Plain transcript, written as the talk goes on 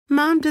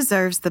Mom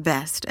deserves the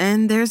best,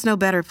 and there's no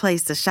better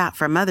place to shop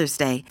for Mother's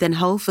Day than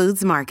Whole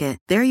Foods Market.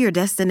 They're your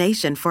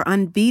destination for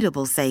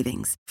unbeatable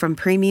savings, from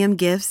premium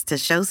gifts to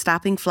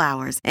show-stopping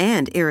flowers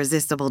and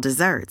irresistible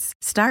desserts.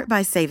 Start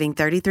by saving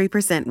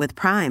 33% with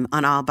Prime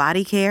on all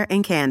body care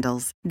and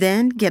candles.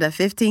 Then get a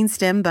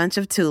 15-stem bunch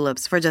of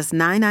tulips for just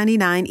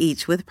 $9.99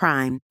 each with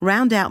Prime.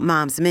 Round out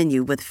Mom's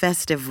menu with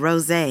festive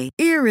rosé,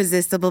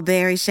 irresistible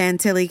berry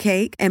chantilly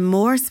cake, and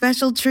more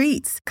special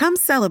treats. Come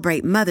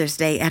celebrate Mother's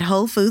Day at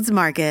Whole Foods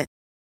Market.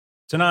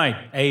 Tonight,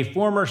 a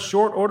former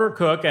short-order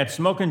cook at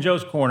Smokin'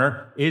 Joe's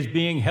Corner is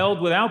being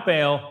held without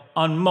bail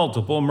on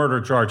multiple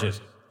murder charges.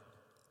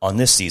 On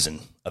this season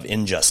of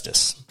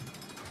Injustice,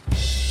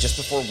 just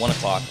before 1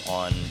 o'clock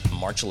on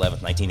March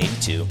 11th,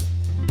 1982,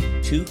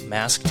 two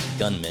masked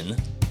gunmen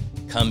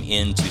come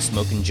into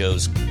Smokin'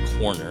 Joe's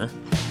Corner,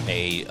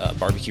 a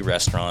barbecue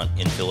restaurant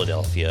in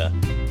Philadelphia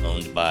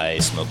owned by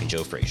Smokin'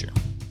 Joe Frazier.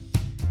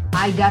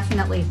 I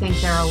definitely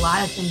think there are a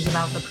lot of things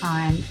about the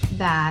crime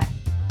that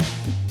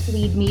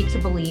lead me to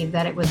believe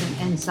that it was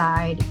an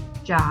inside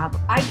job.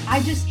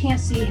 I just can't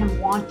see him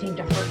wanting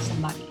to hurt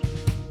somebody.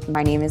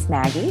 My name is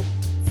Maggie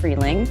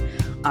Freeling.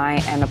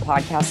 I am a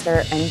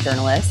podcaster and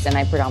journalist, and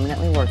I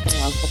predominantly work in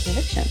wrongful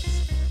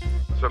convictions.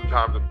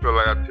 Sometimes I feel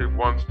like I take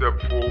one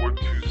step forward,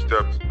 2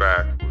 steps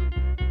back.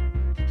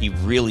 He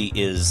really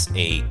is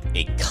a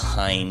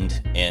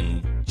kind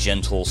and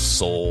gentle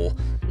soul.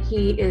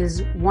 He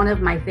is one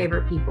of my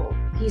favorite people.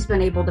 He's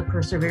been able to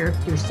persevere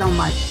through so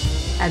much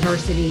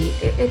adversity.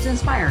 It's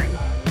inspiring.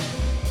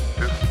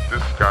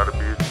 This gotta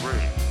be a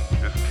dream.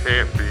 This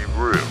can't be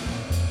real.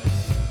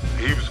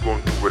 He was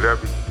going to do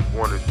whatever he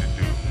wanted to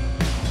do.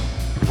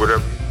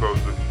 Whatever he felt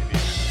that he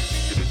needed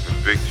to get a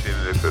conviction,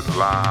 and if it's a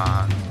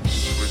lie,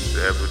 with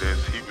the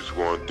evidence, he was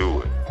going to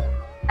do it.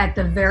 At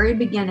the very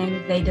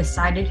beginning, they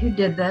decided who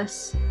did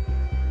this.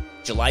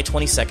 July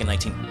 22nd,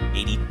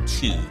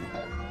 1982,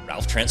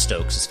 Ralph Trent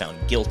Stokes is found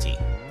guilty,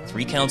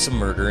 3 counts of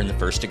murder in the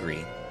first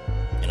degree,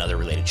 and other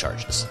related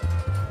charges.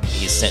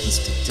 He is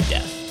sentenced to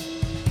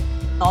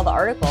death. All the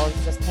articles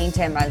just paint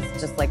him as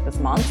just like this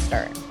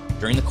monster.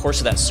 During the course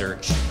of that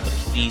search, the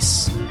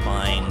police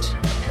find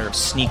a pair of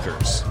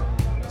sneakers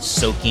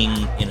soaking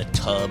in a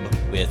tub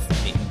with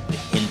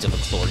the hint of a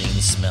chlorine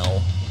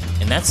smell.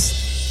 And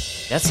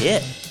that's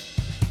it.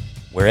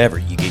 Wherever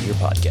you get your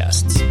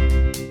podcasts.